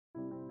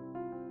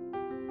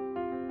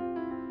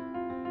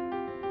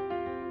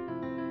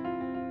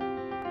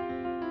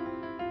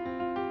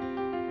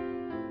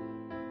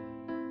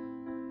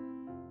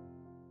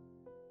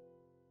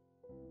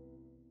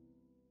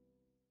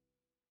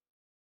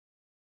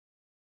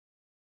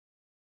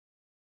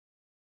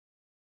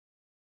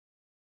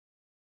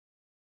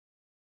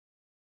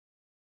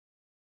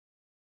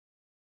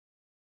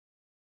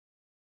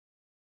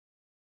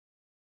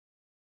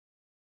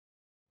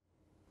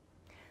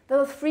There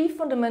are three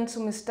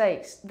fundamental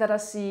mistakes that I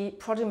see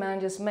project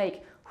managers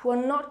make who are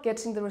not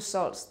getting the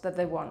results that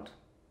they want.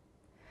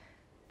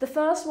 The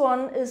first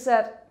one is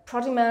that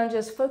project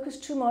managers focus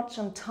too much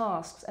on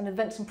tasks and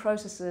events and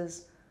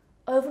processes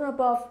over and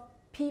above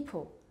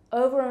people,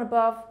 over and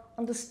above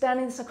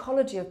understanding the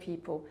psychology of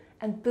people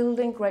and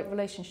building great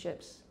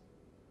relationships.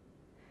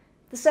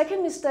 The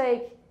second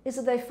mistake is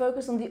that they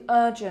focus on the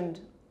urgent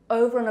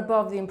over and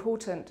above the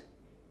important.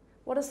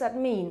 What does that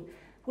mean?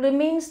 Well, it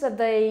means that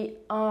they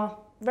are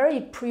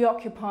very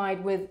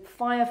preoccupied with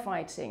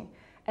firefighting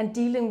and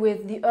dealing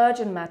with the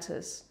urgent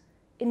matters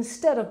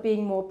instead of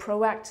being more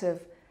proactive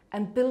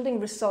and building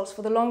results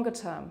for the longer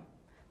term.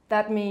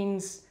 That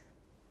means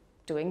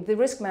doing the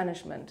risk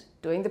management,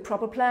 doing the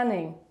proper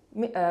planning,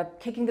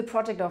 kicking the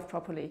project off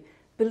properly,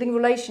 building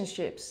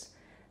relationships,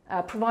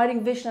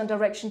 providing vision and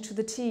direction to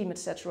the team,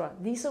 etc.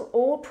 These are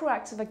all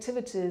proactive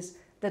activities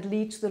that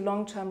lead to the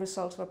long-term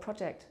results of a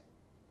project.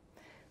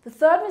 The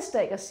third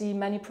mistake I see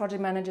many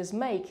project managers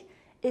make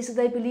is that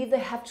they believe they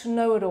have to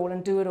know it all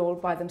and do it all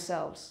by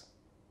themselves.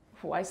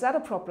 Why is that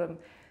a problem?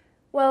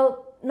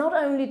 Well, not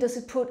only does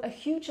it put a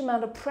huge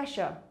amount of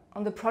pressure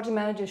on the project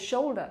manager's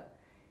shoulder,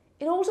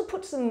 it also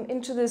puts them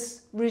into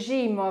this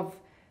regime of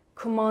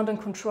command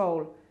and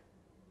control.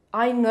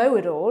 I know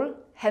it all,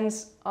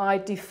 hence I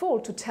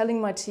default to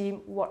telling my team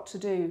what to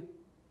do.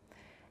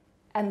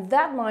 And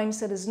that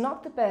mindset is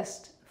not the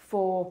best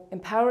for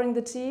empowering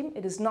the team.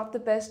 It is not the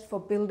best for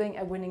building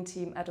a winning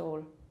team at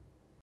all.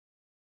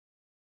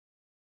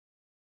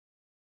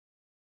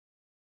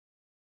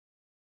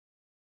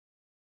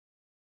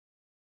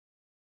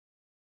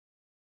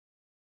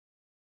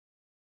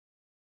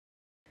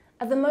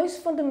 At the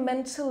most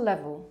fundamental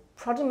level,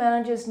 project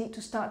managers need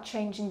to start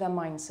changing their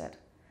mindset.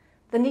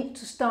 They need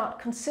to start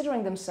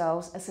considering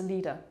themselves as a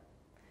leader.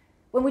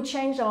 When we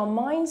change our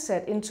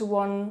mindset into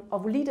one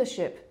of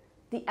leadership,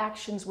 the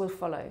actions will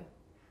follow.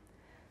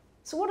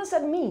 So what does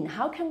that mean?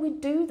 How can we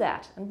do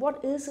that? And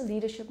what is a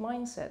leadership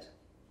mindset?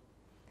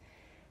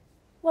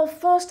 Well,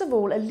 first of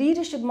all, a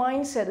leadership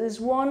mindset is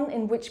one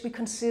in which we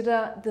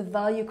consider the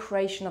value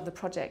creation of the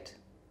project.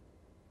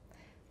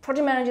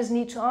 Project managers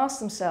need to ask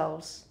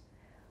themselves,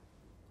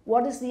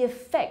 what is the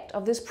effect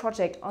of this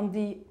project on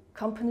the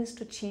company's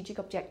strategic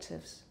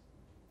objectives?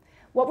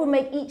 What will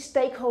make each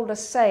stakeholder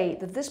say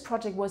that this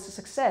project was a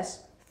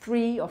success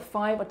 3 or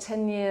 5 or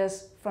 10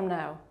 years from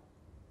now?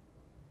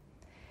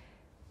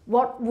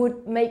 What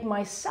would make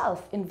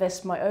myself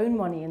invest my own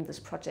money in this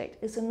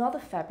project is another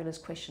fabulous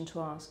question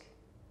to ask.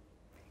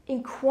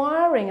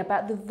 Inquiring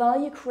about the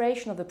value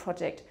creation of the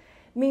project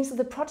means that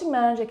the project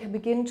manager can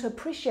begin to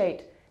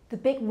appreciate the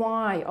big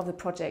why of the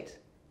project.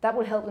 That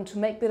will help them to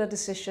make better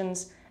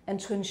decisions and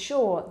to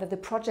ensure that the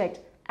project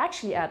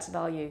actually adds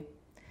value.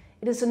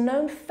 It is a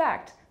known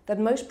fact that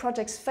most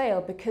projects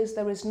fail because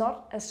there is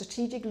not a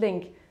strategic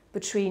link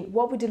between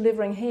what we're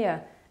delivering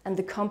here and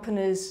the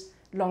company's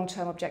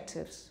long-term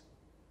objectives.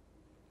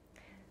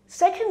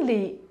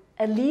 Secondly,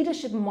 a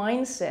leadership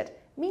mindset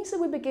means that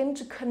we begin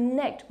to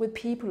connect with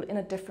people in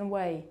a different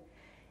way.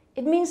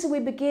 It means that we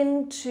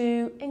begin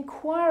to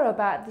inquire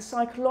about the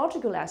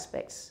psychological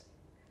aspects.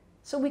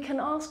 So we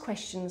can ask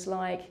questions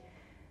like,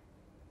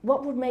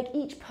 what would make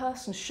each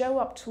person show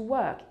up to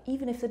work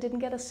even if they didn't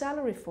get a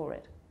salary for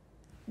it?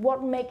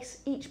 What makes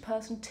each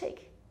person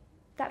tick?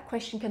 That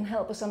question can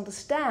help us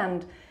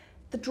understand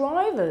the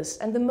drivers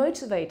and the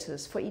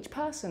motivators for each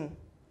person.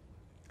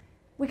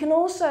 We can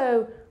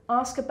also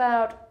ask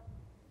about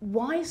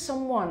why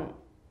someone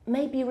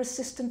may be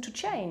resistant to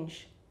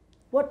change.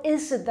 What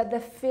is it that they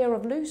fear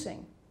of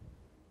losing?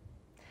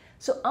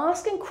 So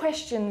asking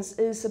questions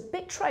is a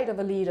big trait of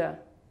a leader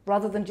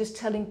rather than just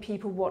telling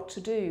people what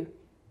to do.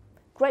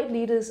 Great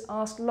leaders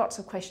ask lots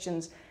of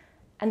questions,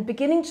 and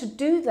beginning to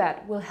do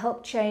that will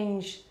help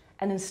change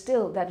and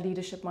instill that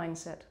leadership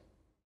mindset.